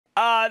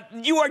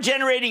You are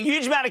generating a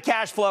huge amount of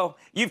cash flow.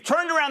 You've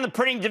turned around the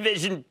printing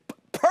division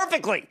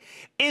perfectly.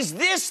 Is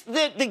this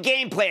the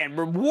game plan?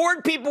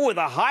 Reward people with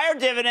a higher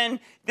dividend.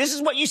 This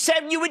is what you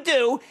said you would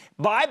do.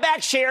 Buy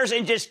back shares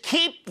and just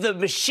keep the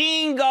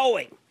machine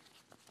going.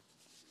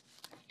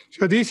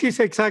 So this is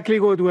exactly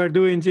what we're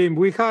doing, Jim.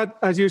 We had,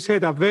 as you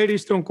said, a very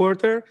strong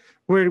quarter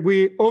where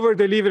we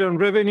over-delivered on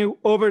revenue,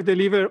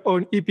 over-delivered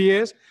on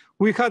EPS.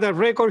 We had a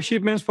record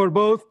shipments for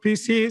both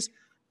PCs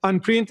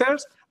and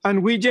printers,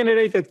 and we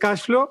generated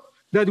cash flow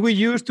that we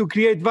used to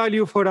create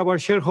value for our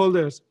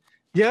shareholders.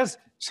 Yes,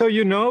 so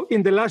you know,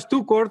 in the last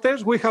 2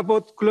 quarters, we have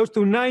bought close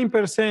to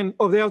 9%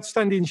 of the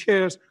outstanding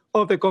shares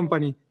of the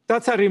company.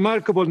 That's a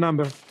remarkable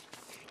number.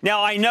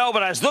 Now, I know,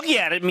 but I was looking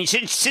at it. I mean,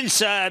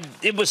 since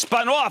it was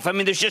spun off, I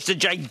mean, there's just a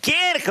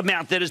gigantic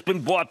amount that has been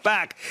bought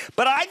back.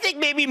 But I think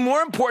maybe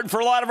more important for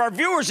a lot of our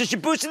viewers is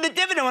you're boosting the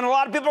dividend when a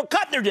lot of people are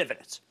cutting their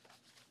dividends.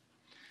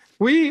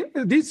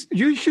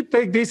 You should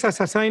take this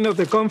as a sign of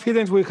the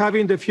confidence we have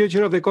in the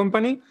future of the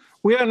company.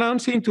 We are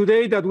announcing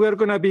today that we are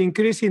going to be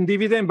increasing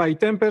dividend by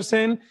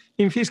 10%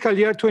 in fiscal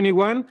year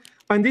 21.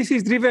 And this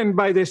is driven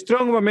by the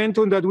strong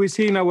momentum that we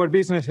see in our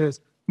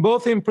businesses,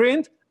 both in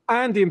print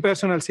and in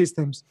personal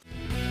systems.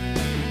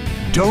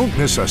 Don't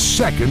miss a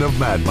second of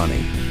Mad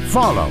Money.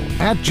 Follow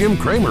 @Jim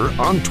Cramer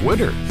on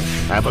Twitter.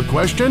 Have a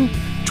question?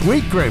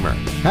 Tweet Cramer.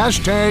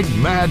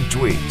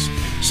 #MadTweets.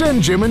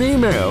 Send Jim an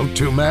email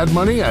to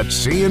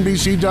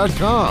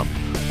madmoney@cnbc.com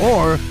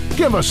or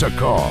give us a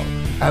call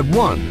at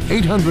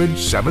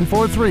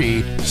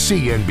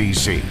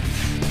 1-800-743-CNBC.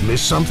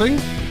 Miss something?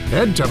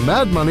 Head to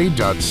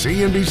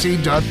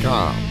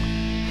madmoney.cnbc.com.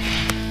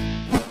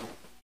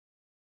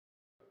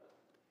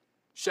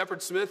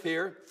 Shepard Smith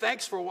here.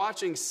 Thanks for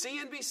watching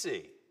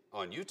CNBC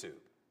on YouTube.